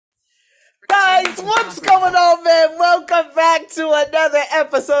Guys, what's going on, man? Welcome back to another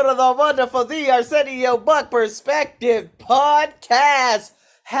episode of the wonderful The Arsenio Buck Perspective Podcast.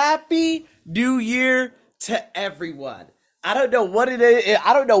 Happy New Year to everyone. I don't know what it is.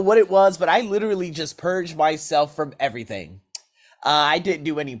 I don't know what it was, but I literally just purged myself from everything. I didn't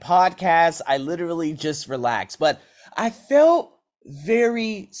do any podcasts. I literally just relaxed, but I felt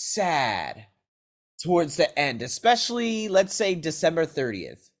very sad towards the end, especially let's say December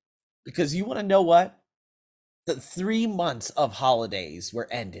 30th. Because you want to know what? The 3 months of holidays were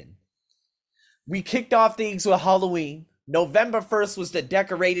ending. We kicked off things with Halloween. November 1st was the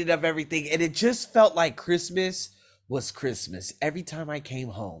decorating of everything, and it just felt like Christmas was Christmas every time I came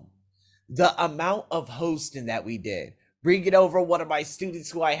home. The amount of hosting that we did, bringing over one of my students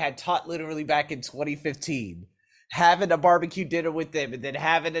who I had taught literally back in 2015, having a barbecue dinner with them, and then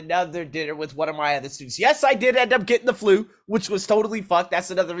having another dinner with one of my other students. Yes, I did end up getting the flu, which was totally fucked.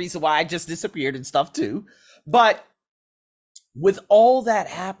 That's another reason why I just disappeared and stuff too. But with all that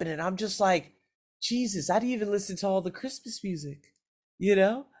happening, I'm just like, Jesus, I didn't even listen to all the Christmas music, you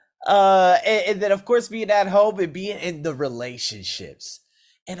know? And then of course being at home and being in the relationships.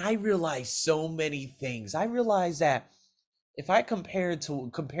 And I realized so many things. I realized that if I compare it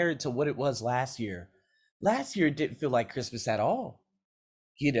to what it was last year it didn't feel like Christmas at all,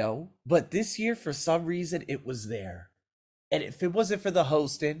 you know? But this year, for some reason, it was there. And if it wasn't for the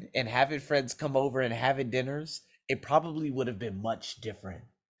hosting and having friends come over and having dinners, it probably would have been much different.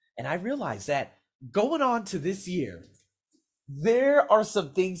 And I realized that going on to this year, there are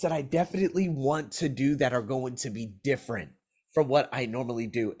some things that I definitely want to do that are going to be different from what I normally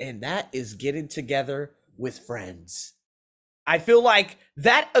do. And that is getting together with friends. I feel like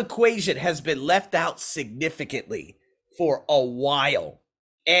that equation has been left out significantly for a while.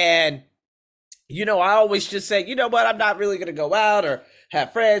 And, I always just say, you know what, I'm not really going to go out or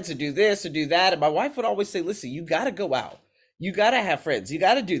have friends or do this or do that. And my wife would always say, listen, you got to go out. You got to have friends. You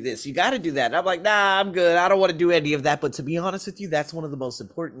got to do this. You got to do that. And I'm like, nah, I'm good. I don't want to do any of that. But to be honest with you, that's one of the most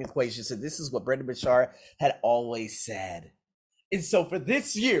important equations. And this is what Brendan Bashar had always said. And so for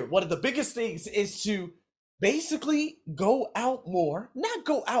this year, one of the biggest things is to basically go out more, not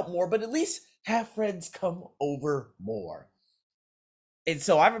go out more, but at least have friends come over more. And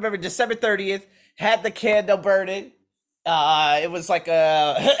so I remember December 30th, had the candle burning. It was like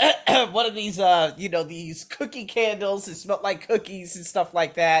a one of these these cookie candles. It smelled like cookies and stuff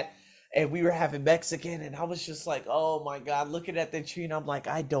like that. And we were having Mexican, and I was just like, oh my God, looking at the tree, and I'm like,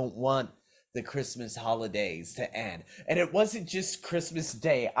 I don't want the Christmas holidays to end. And it wasn't just Christmas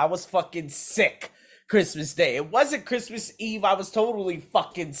Day. I was fucking sick Christmas Day. It wasn't Christmas Eve. I was totally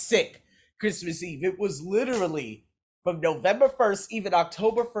fucking sick Christmas Eve. It was literally from November 1st, even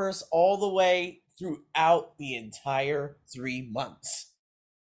October 1st, all the way throughout the entire 3 months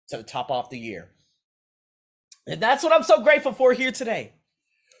to top off the year. And that's what I'm so grateful for here today.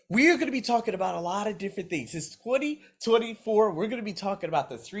 We are going to be talking about a lot of different things. It's 2024. We're going to be talking about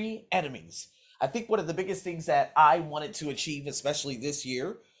the three enemies. I think one of the biggest things that I wanted to achieve, especially this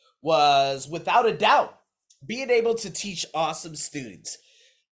year, was without a doubt being able to teach awesome students.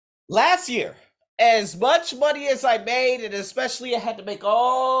 Last year, as much money as I made, and especially I had to make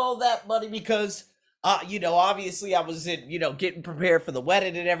all that money because obviously I was getting prepared for the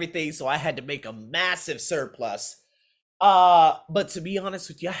wedding and everything, so I had to make a massive surplus. But to be honest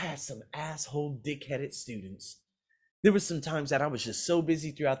with you, I had some asshole dickheaded students. There was some times that I was just so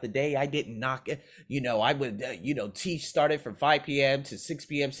busy throughout the day, I didn't knock it. I would, teach started from 5 p.m. to 6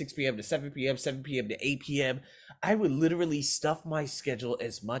 p.m., 6 p.m. to 7 p.m., 7 p.m. to 8 p.m. I would literally stuff my schedule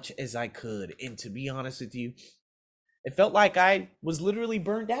as much as I could. And to be honest with you, it felt like I was literally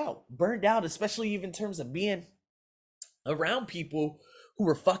burned out, especially even in terms of being around people who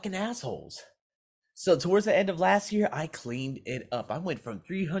were fucking assholes. So towards the end of last year, I cleaned it up. I went from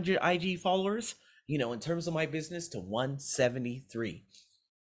 300 IG followers, in terms of my business, to 173.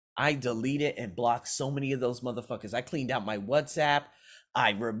 I deleted and blocked so many of those motherfuckers. I cleaned out my WhatsApp.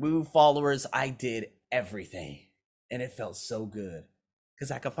 I removed followers. I did everything. And it felt so good.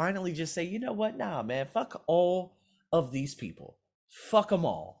 Because I could finally just say, you know what? Nah, man, fuck all of these people. Fuck them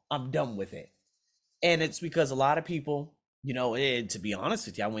all. I'm done with it. And it's because a lot of people, and to be honest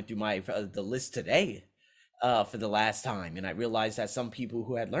with you, I went through the list today for the last time, and I realized that some people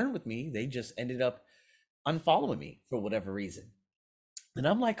who had learned with me, they just ended up unfollowing me for whatever reason. And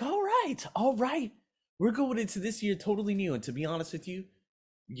I'm like, all right, we're going into this year totally new. And to be honest with you,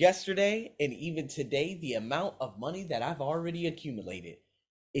 yesterday and even today, the amount of money that I've already accumulated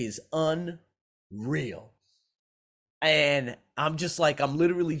is unreal. And I'm just like, I'm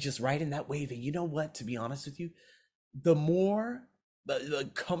literally just riding that wave. And you know what? To be honest with you, the more the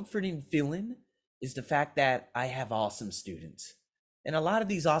comforting feeling is the fact that I have awesome students. And a lot of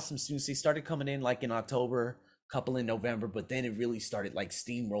these awesome students, they started coming in like in October, a couple in November, but then it really started like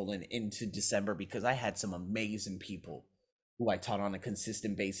steamrolling into December because I had some amazing people who I taught on a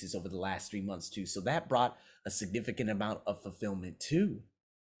consistent basis over the last 3 months too. So that brought a significant amount of fulfillment too.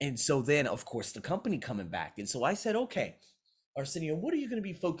 And so then, of course, the company coming back. And so I said, okay, Arsenio, what are you going to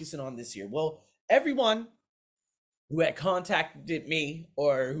be focusing on this year? Well, everyone who had contacted me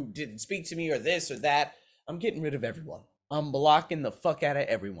or who didn't speak to me or this or that, I'm getting rid of everyone. I'm blocking the fuck out of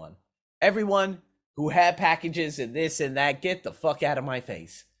everyone. Everyone who had packages and this and that, get the fuck out of my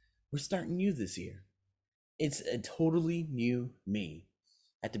face. We're starting new this year. It's a totally new me.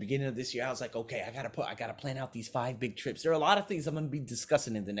 At the beginning of this year, I was like, okay, I gotta plan out these 5 big trips. There are a lot of things I'm gonna be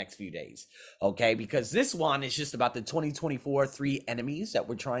discussing in the next few days, okay? Because this one is just about the 2024 3 enemies that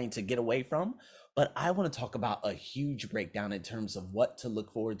we're trying to get away from. But I want to talk about a huge breakdown in terms of what to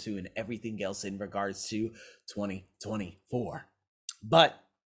look forward to and everything else in regards to 2024. But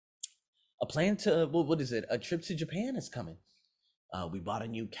a plan to, what is it? A trip to Japan is coming. We bought a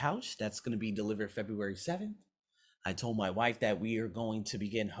new couch that's going to be delivered February 7th. I told my wife that we are going to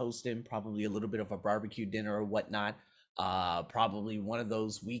begin hosting probably a little bit of a barbecue dinner or whatnot. Probably one of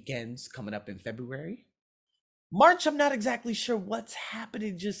those weekends coming up in February. March, I'm not exactly sure what's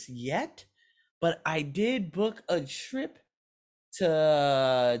happening just yet, but I did book a trip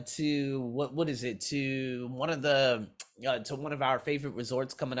to what is it, to one of our favorite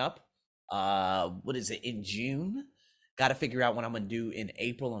resorts coming up. What is it, in June? Got to figure out what I'm gonna do in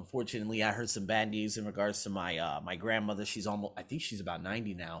April. Unfortunately, I heard some bad news in regards to my grandmother. She's I think she's about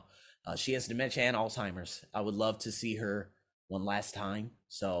 90 now. She has dementia and Alzheimer's. I would love to see her one last time.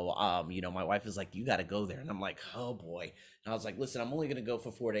 So, my wife is like, you got to go there. And I'm like, oh boy. And I was like, listen, I'm only going to go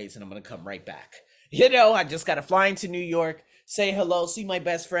for 4 days and I'm going to come right back. I just got to fly into New York, say hello, see my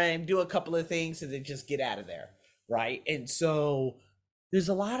best friend, do a couple of things, and then just get out of there. Right. And so there's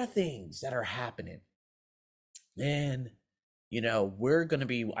a lot of things that are happening. And, we're going to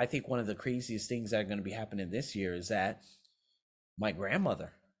be, I think one of the craziest things that are going to be happening this year is that my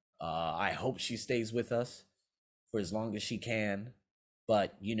grandmother, I hope she stays with us for as long as she can.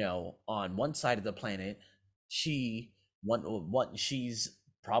 But, on one side of the planet, she's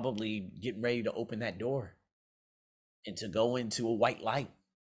probably getting ready to open that door and to go into a white light.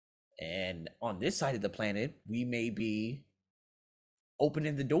 And on this side of the planet, we may be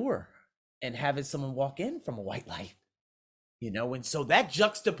opening the door and having someone walk in from a white light, and so that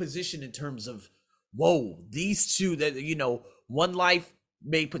juxtaposition in terms of, whoa, these two that, one life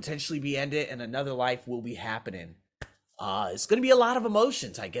may potentially be ended and another life will be happening. It's going to be a lot of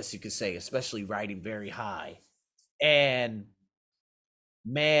emotions, I guess you could say, especially riding very high. And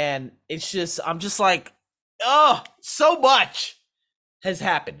man, I'm just like, oh, so much has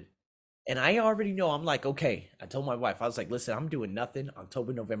happened. And I already know, I'm like, okay, I told my wife, I was like, listen, I'm doing nothing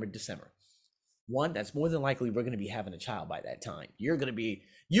October, November, December. One, that's more than likely we're going to be having a child by that time. You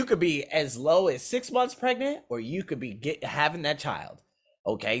could be as low as 6 months pregnant, or you could be having that child.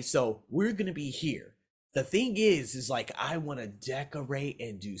 Okay, so we're going to be here. The thing is like, I want to decorate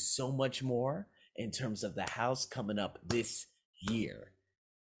and do so much more in terms of the house coming up this year.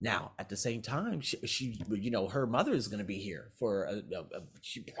 Now, at the same time, she her mother is going to be here for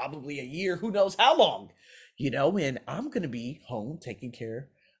probably a year, who knows how long, and I'm going to be home taking care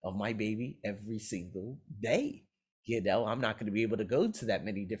of my baby every single day. I'm not going to be able to go to that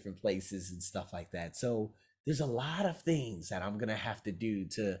many different places and stuff like that. So there's a lot of things that I'm going to have to do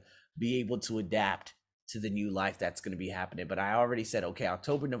to be able to adapt to the new life that's going to be happening. But I already said, okay,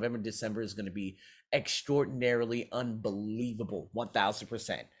 October, November, December is going to be extraordinarily unbelievable,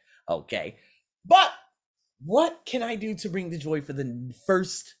 1000%. Okay. But what can I do to bring the joy for the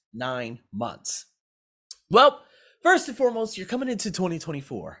first 9 months? Well, first and foremost, you're coming into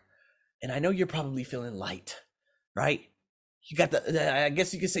 2024, and I know you're probably feeling light, right? You got I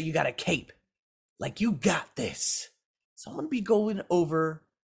guess you could say you got a cape. Like, you got this. So I'm going to be going over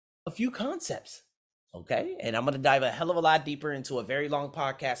a few concepts, okay? And I'm going to dive a hell of a lot deeper into a very long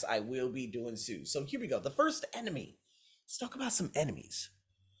podcast I will be doing soon. So here we go. The first enemy, let's talk about some enemies,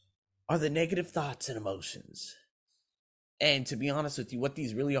 are the negative thoughts and emotions. And to be honest with you, what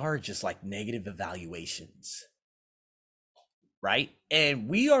these really are just like negative evaluations, right? And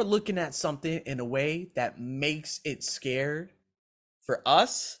we are looking at something in a way that makes it scared for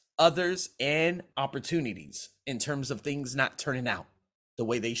us, others, and opportunities in terms of things not turning out the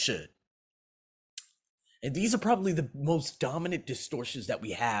way they should. And these are probably the most dominant distortions that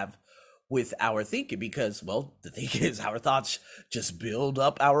we have with our thinking, because, well, the thing is, our thoughts just build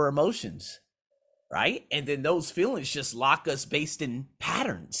up our emotions. right? And then those feelings just lock us based in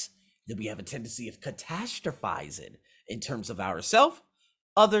patterns. Then we have a tendency of catastrophizing in terms of ourselves,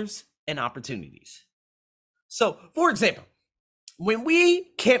 others, and opportunities. So, for example, when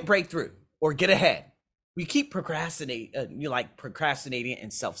we can't break through or get ahead, we keep procrastinating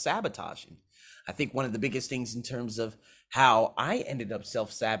and self-sabotaging. I think one of the biggest things in terms of how I ended up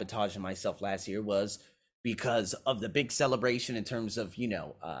self-sabotaging myself last year was because of the big celebration in terms of,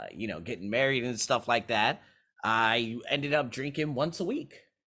 getting married and stuff like that. I ended up drinking once a week.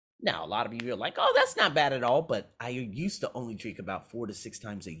 Now, a lot of people are like, oh, that's not bad at all. But I used to only drink about 4 to 6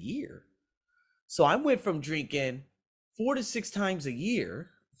 times a year. So I went from drinking 4 to 6 times a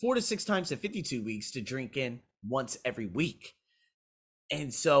year, 4 to 6 times in 52 weeks, to drinking once every week.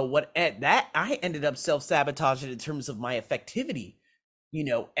 And so I ended up self-sabotaging in terms of my effectivity,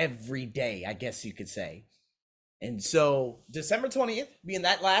 every day, I guess you could say. And so December 20th, being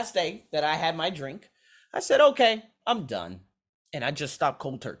that last day that I had my drink, I said, okay, I'm done. And I just stopped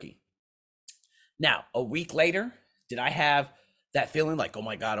cold turkey. Now, a week later, did I have that feeling like, oh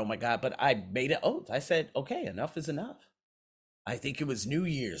my God, but I made an oath. I said, okay, enough is enough. I think it was New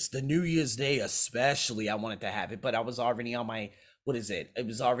Year's, the New Year's Day especially, I wanted to have it, but I was already on my, it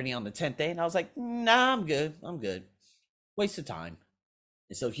was already on the 10th day, and I was like, nah, I'm good. Waste of time.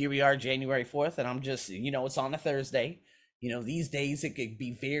 And so here we are, January 4th, and I'm just, it's on a Thursday. These days it could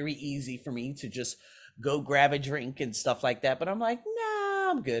be very easy for me to just go grab a drink and stuff like that, but I'm like, nah,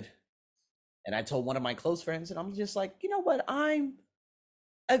 I'm good. And I told one of my close friends, and I'm just like, you know what,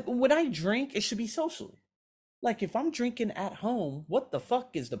 when I drink, it should be socially. Like, if I'm drinking at home, what the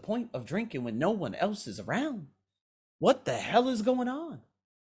fuck is the point of drinking when no one else is around? What the hell is going on?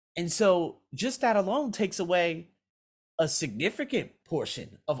 And so just that alone takes away a significant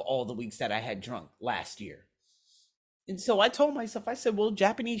portion of all the weeks that I had drunk last year. And so I told myself, I said, well,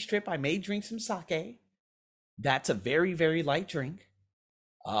 Japanese trip, I may drink some sake. That's a very, very light drink.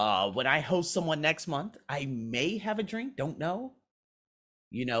 When I host someone next month, I may have a drink, don't know.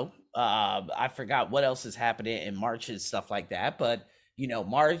 I forgot what else is happening in March and stuff like that, but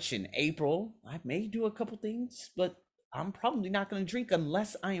March and April, I may do a couple things, but I'm probably not going to drink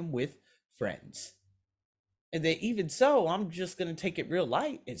unless I am with friends. And then even so, I'm just going to take it real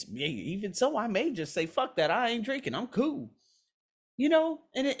light. Even so, I may just say, fuck that, I ain't drinking, I'm cool.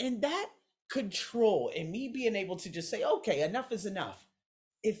 And that control and me being able to just say, okay, enough is enough.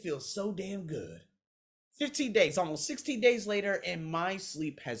 It feels so damn good. 15 days, almost 16 days later, and my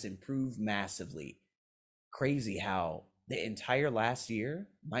sleep has improved massively. Crazy how the entire last year,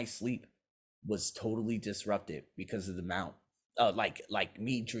 my sleep was totally disrupted because of the amount, like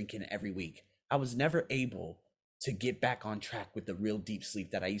me drinking every week. I was never able to get back on track with the real deep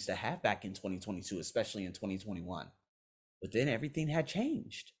sleep that I used to have back in 2022, especially in 2021. But then everything had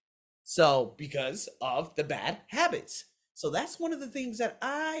changed. So because of the bad habits. So that's one of the things that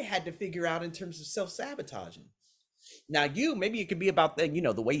I had to figure out in terms of self-sabotaging. Now, maybe it could be about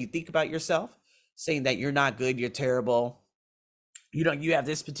the way you think about yourself, saying that you're not good, you're terrible. You have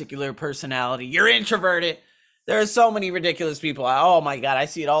this particular personality, you're introverted. There are so many ridiculous people. Oh my God, I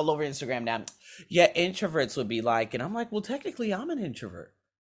see it all over Instagram now. Yeah, introverts would be like, and I'm like, well, technically I'm an introvert.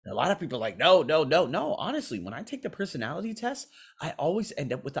 And a lot of people are like, no. Honestly, when I take the personality test, I always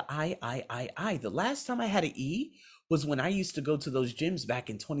end up with the I. The last time I had an E was when I used to go to those gyms back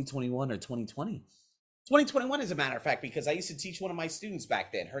in 2021 or 2020. 2021, as a matter of fact, because I used to teach one of my students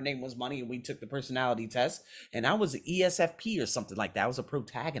back then. Her name was Money, and we took the personality test, and I was an ESFP or something like that. I was a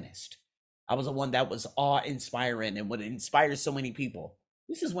protagonist. I was the one that was awe-inspiring and would inspire so many people.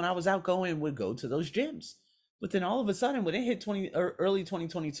 This is when I was outgoing and would go to those gyms. But then all of a sudden, when it hit early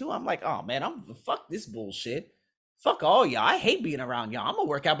 2022, I'm like, oh man, fuck this bullshit. Fuck all y'all. I hate being around y'all. I'm gonna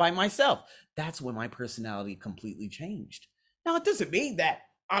work out by myself. That's when my personality completely changed. Now, it doesn't mean that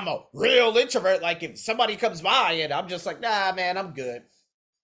I'm a real introvert. Like if somebody comes by and I'm just like, nah, man, I'm good.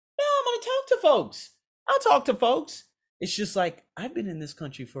 No, I'm gonna talk to folks. I'll talk to folks. It's just like, I've been in this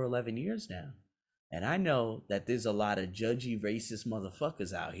country for 11 years now. And I know that there's a lot of judgy, racist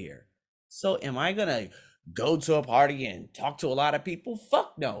motherfuckers out here. So am I gonna go to a party and talk to a lot of people?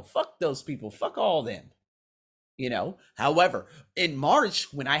 Fuck no. Fuck those people. Fuck all them. However, in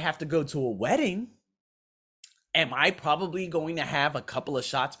March, when I have to go to a wedding, am I probably going to have a couple of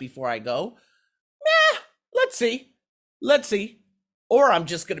shots before I go? Nah, let's see. Or I'm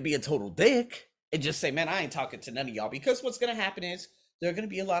just going to be a total dick and just say, man, I ain't talking to none of y'all, because what's going to happen is there are going to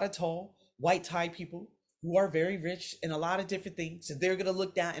be a lot of tall, white tie people who are very rich in a lot of different things, and they're going to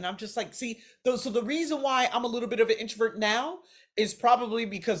look down, and I'm just like, so the reason why I'm a little bit of an introvert now is probably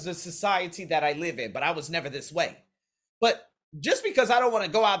because of the society that I live in, but I was never this way. But Just because I don't want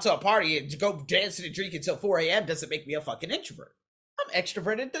to go out to a party and go dancing and drink until 4 a.m. doesn't make me a fucking introvert. I'm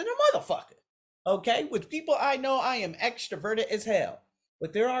extroverted than a motherfucker. Okay? With people I know, I am extroverted as hell.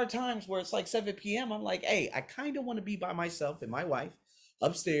 But there are times where it's like 7 p.m. I'm like, hey, I kind of want to be by myself and my wife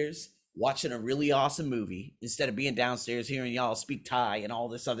upstairs watching a really awesome movie instead of being downstairs hearing y'all speak Thai and all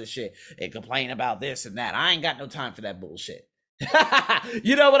this other shit and complain about this and that. I ain't got no time for that bullshit.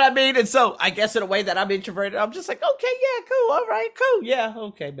 You know what I mean? And so I guess in a way that I'm introverted, I'm just like, okay, yeah, cool, all right, cool, yeah,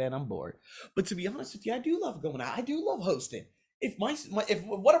 okay, man, I'm bored. But to be honest with you, I do love going out. I do love hosting. If if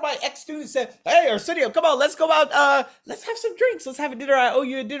one of my ex students said, "Hey, Arsenio, come on, let's go out. Let's have some drinks. Let's have a dinner. I owe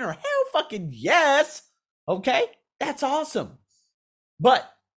you a dinner." Hell, fucking yes. Okay, that's awesome.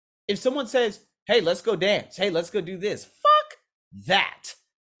 But if someone says, "Hey, let's go dance. Hey, let's go do this," fuck that.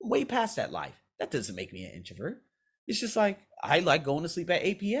 I'm way past that life. That doesn't make me an introvert. It's just like I like going to sleep at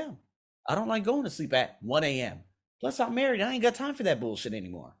 8 p.m. I don't like going to sleep at 1 a.m. Plus, I'm married. I ain't got time for that bullshit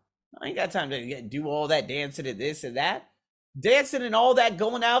anymore. I ain't got time to do all that dancing and this and that. Dancing and all that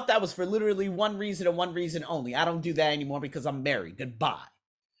going out, that was for literally one reason and one reason only. I don't do that anymore because I'm married. Goodbye.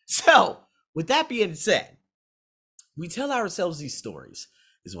 So, with that being said, we tell ourselves these stories,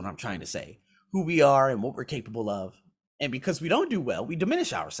 is what I'm trying to say. Who we are and what we're capable of. And because we don't do well, we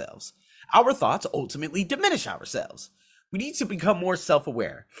diminish ourselves. Our thoughts ultimately diminish ourselves. We need to become more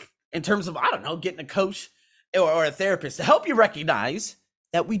self-aware in terms of, I don't know, getting a coach or a therapist to help you recognize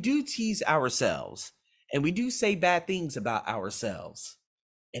that we do tease ourselves. And we do say bad things about ourselves.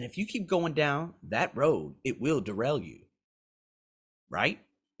 And if you keep going down that road, it will derail you. Right?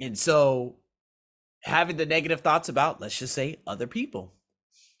 And so having the negative thoughts about, let's just say, other people.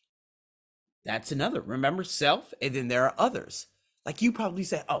 That's another. Remember, self, and then there are others. Like you probably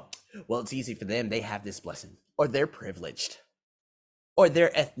say, oh, well, it's easy for them. They have this blessing. Or they're privileged. Or their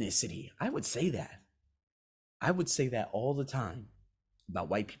ethnicity. I would say that. I would say that all the time about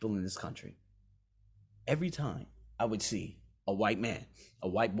white people in this country. Every time I would see a white man, a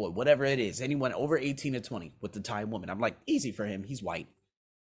white boy, whatever it is, anyone over 18 or 20 with the Thai woman, I'm like, easy for him, he's white.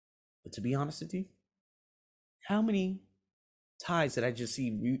 But to be honest with you, how many Thais did I just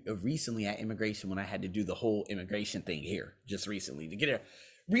see recently at immigration when I had to do the whole immigration thing here just recently to get a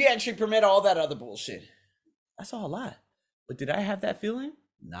re-entry permit, all that other bullshit? I saw a lot. But did I have that feeling?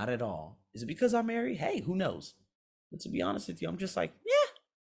 Not at all. Is it because I'm married? Hey, who knows? But to be honest with you, I'm just like, yeah,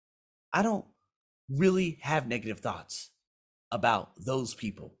 I don't really have negative thoughts about those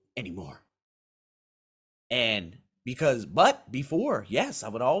people anymore. And but before, yes, I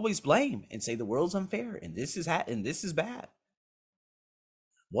would always blame and say the world's unfair and this is bad.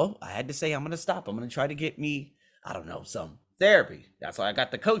 Well, I had to say, I'm going to stop. I'm going to try to get me, I don't know, some therapy. That's why I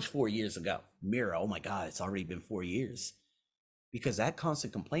got the coach 4 years ago. Mira, oh my God, it's already been 4 years. Because that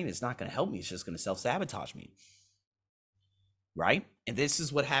constant complaint is not going to help me. It's just going to self-sabotage me. Right? And this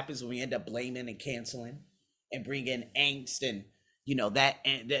is what happens when we end up blaming and canceling and bringing angst and, you know, that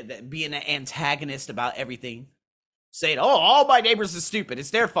being an antagonist about everything. Saying, oh, all my neighbors are stupid.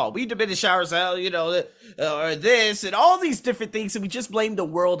 It's their fault. We diminish ourselves, you know, or this and all these different things. And we just blame the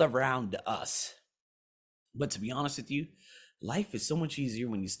world around us. But to be honest with you, life is so much easier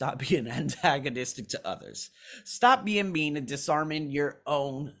when you stop being antagonistic to others. Stop being mean and disarming your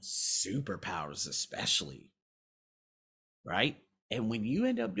own superpowers, especially. Right? And when you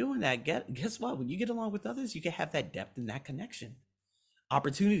end up doing that, guess what? When you get along with others, you can have that depth and that connection.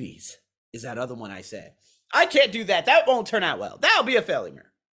 Opportunities is that other one I said. I can't do that. That won't turn out well. That'll be a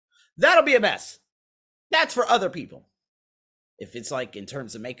failure. That'll be a mess. That's for other people. If it's like in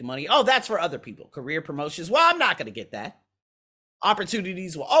terms of making money, oh, that's for other people. Career promotions, well, I'm not going to get that.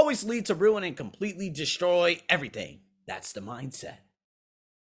 Opportunities will always lead to ruin and completely destroy everything. That's the mindset.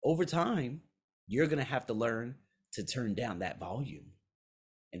 Over time, you're going to have to learn to turn down that volume.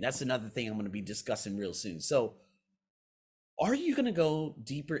 And that's another thing I'm going to be discussing real soon. So, are you going to go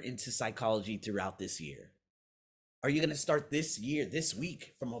deeper into psychology throughout this year? Are you going to start this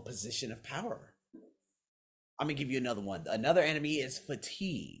week, from a position of power? I'm going to give you another one. Another enemy is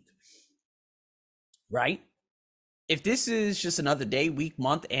fatigue. Right? If this is just another day, week,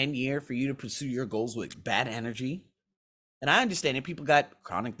 month, and year for you to pursue your goals with bad energy, and I understand that people got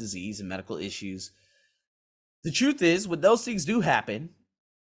chronic disease and medical issues. The truth is, when those things do happen,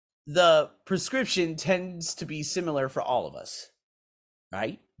 the prescription tends to be similar for all of us,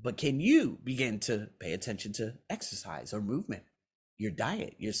 right? But can you begin to pay attention to exercise or movement, your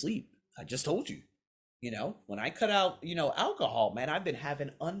diet, your sleep? I just told you, when I cut out, alcohol, man, I've been having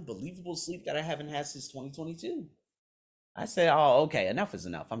unbelievable sleep that I haven't had since 2022. I said, oh, okay, enough is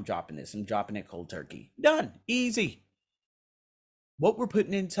enough. I'm dropping this. I'm dropping it cold turkey. Done. Easy. What we're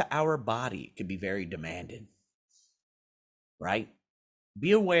putting into our body can be very demanding. right?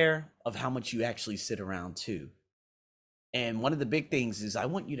 Be aware of how much you actually sit around too. And one of the big things is I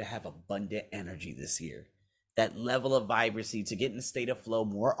want you to have abundant energy this year. That level of vibrancy to get in a state of flow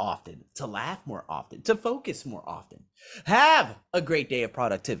more often, to laugh more often, to focus more often. Have a great day of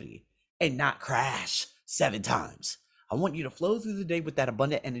productivity and not crash 7 times. I want you to flow through the day with that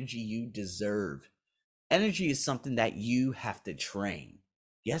abundant energy you deserve. Energy is something that you have to train.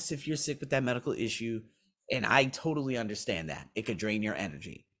 Yes, if you're sick with that medical issue, and I totally understand that, it could drain your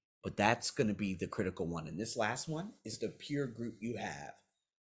energy. But that's going to be the critical one. And this last one is the peer group you have.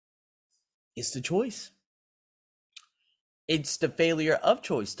 It's the choice. It's the failure of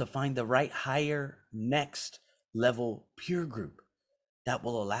choice to find the right higher next level peer group that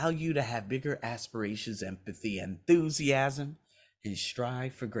will allow you to have bigger aspirations, empathy, enthusiasm, and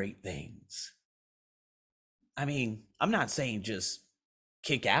strive for great things. I mean, I'm not saying just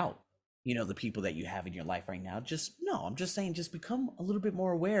kick out, the people that you have in your life right now. I'm just saying just become a little bit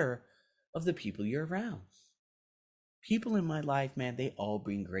more aware of the people you're around. People in my life, man, they all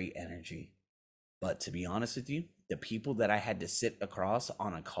bring great energy. But to be honest with you, the people that I had to sit across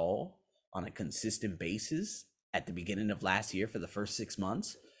on a call on a consistent basis at the beginning of last year for the first 6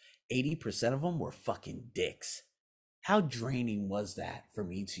 months, 80% of them were fucking dicks. How draining was that for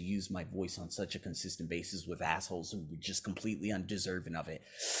me to use my voice on such a consistent basis with assholes who were just completely undeserving of it?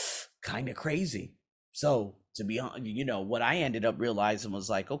 Kind of crazy. So to be honest, what I ended up realizing was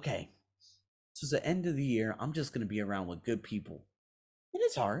like, okay, so it's the end of the year. I'm just going to be around with good people. And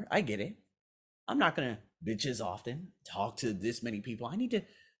it's hard. I get it. I'm not going to bitch as often, talk to this many people. I need to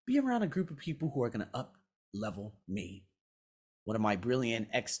be around a group of people who are going to up level me. One of my brilliant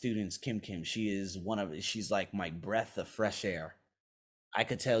ex-students, Kim, she's like my breath of fresh air. I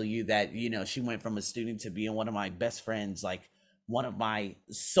could tell you that, she went from a student to being one of my best friends, like one of my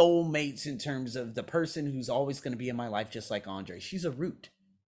soulmates in terms of the person who's always going to be in my life, just like Andre. She's a root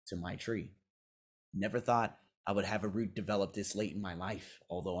to my tree. Never thought I would have a root develop this late in my life,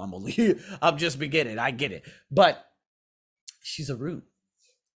 although I'm just beginning. I get it. But she's a root.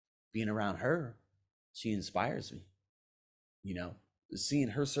 Being around her, she inspires me. Seeing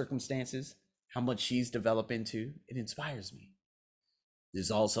her circumstances, how much she's developed into, it inspires me. There's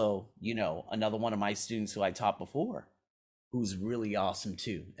also, another one of my students who I taught before, who's really awesome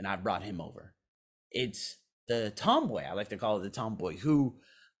too, and I brought him over. It's the tomboy, I like to call it the tomboy, who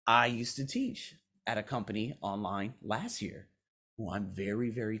I used to teach at a company online last year, who I'm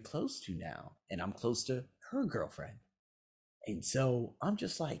very, very close to now, and I'm close to her girlfriend. And so I'm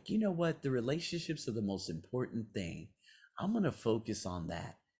just like, you know what? The relationships are the most important thing. I'm going to focus on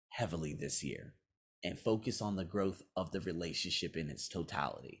that heavily this year and focus on the growth of the relationship in its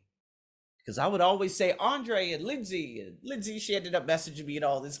totality. Because I would always say Andre and Lindsay, she ended up messaging me and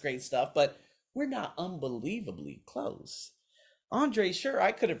all this great stuff, but we're not unbelievably close. Andre, sure,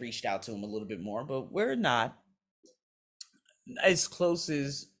 I could have reached out to him a little bit more, but we're not as close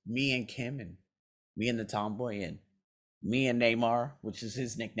as me and Kim and me and the tomboy and me and Neymar, which is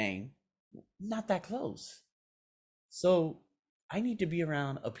his nickname. Not that close. So I need to be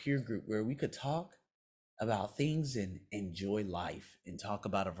around a peer group where we could talk about things and enjoy life and talk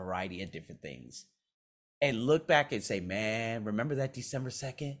about a variety of different things and look back and say, man, remember that December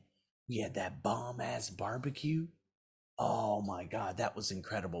 2nd? We had that bomb ass barbecue. Oh my God, that was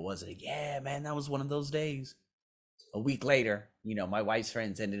incredible, wasn't it? Yeah, man, that was one of those days. A week later, my wife's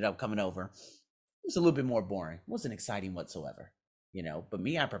friends ended up coming over. It was a little bit more boring. It wasn't exciting whatsoever, but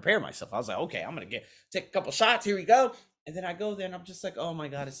me, I prepared myself. I was like, okay, I'm going to take a couple shots. Here we go. And then I go there and I'm just like, oh my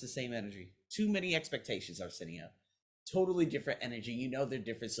God, it's the same energy. Too many expectations are setting up. Totally different energy. They're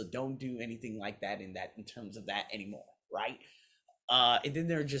different. So don't do anything like that in terms of that anymore. Right. And then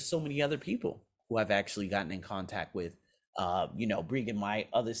there are just so many other people who I've actually gotten in contact with, bringing my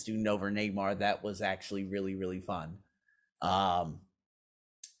other student over, Neymar. That was actually really, really fun. And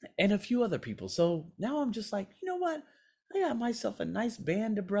a few other people. So now I'm just like, you know what? I got myself a nice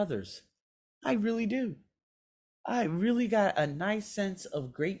band of brothers. I really do. I really got a nice sense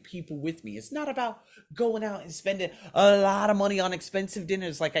of great people with me. It's not about going out and spending a lot of money on expensive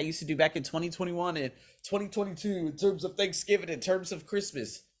dinners like I used to do back in 2021 and 2022 in terms of Thanksgiving, in terms of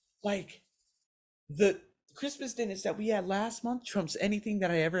Christmas. Like the Christmas dinners that we had last month trumps anything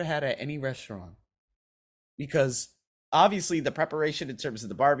that I ever had at any restaurant. Because obviously the preparation in terms of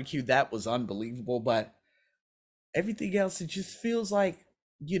the barbecue, that was unbelievable. But everything else, it just feels like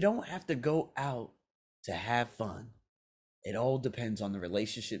you don't have to go out to have fun. It all depends on the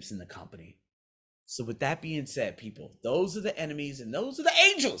relationships in the company. So with that being said, people, those are the enemies and those are the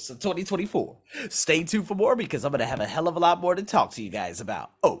angels of 2024. Stay tuned for more because I'm going to have a hell of a lot more to talk to you guys about.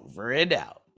 Over and out.